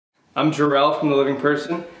I'm Jarrell from The Living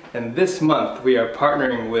Person, and this month we are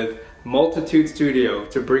partnering with Multitude Studio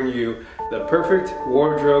to bring you the Perfect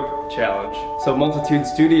Wardrobe Challenge. So Multitude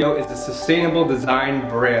Studio is a sustainable design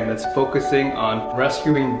brand that's focusing on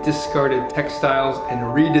rescuing discarded textiles and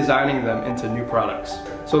redesigning them into new products.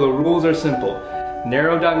 So the rules are simple.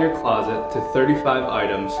 Narrow down your closet to 35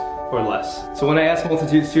 items or less. So when I asked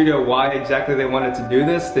Multitude Studio why exactly they wanted to do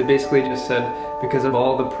this, they basically just said because of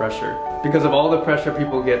all the pressure. Because of all the pressure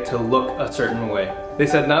people get to look a certain way. They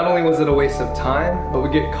said not only was it a waste of time, but we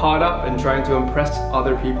get caught up in trying to impress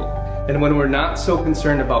other people. And when we're not so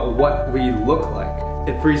concerned about what we look like,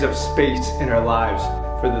 it frees up space in our lives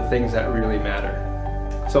for the things that really matter.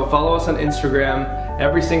 So follow us on Instagram.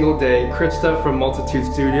 Every single day, Krista from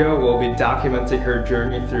Multitude Studio will be documenting her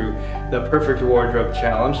journey through the Perfect Wardrobe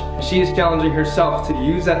Challenge. She is challenging herself to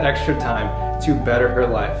use that extra time to better her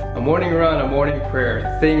life. A morning run, a morning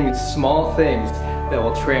prayer, things, small things that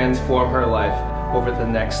will transform her life over the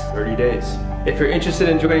next 30 days. If you're interested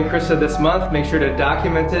in joining Krista this month, make sure to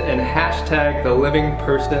document it and hashtag The Living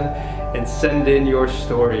Person and send in your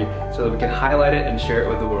story so that we can highlight it and share it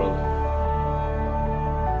with the world.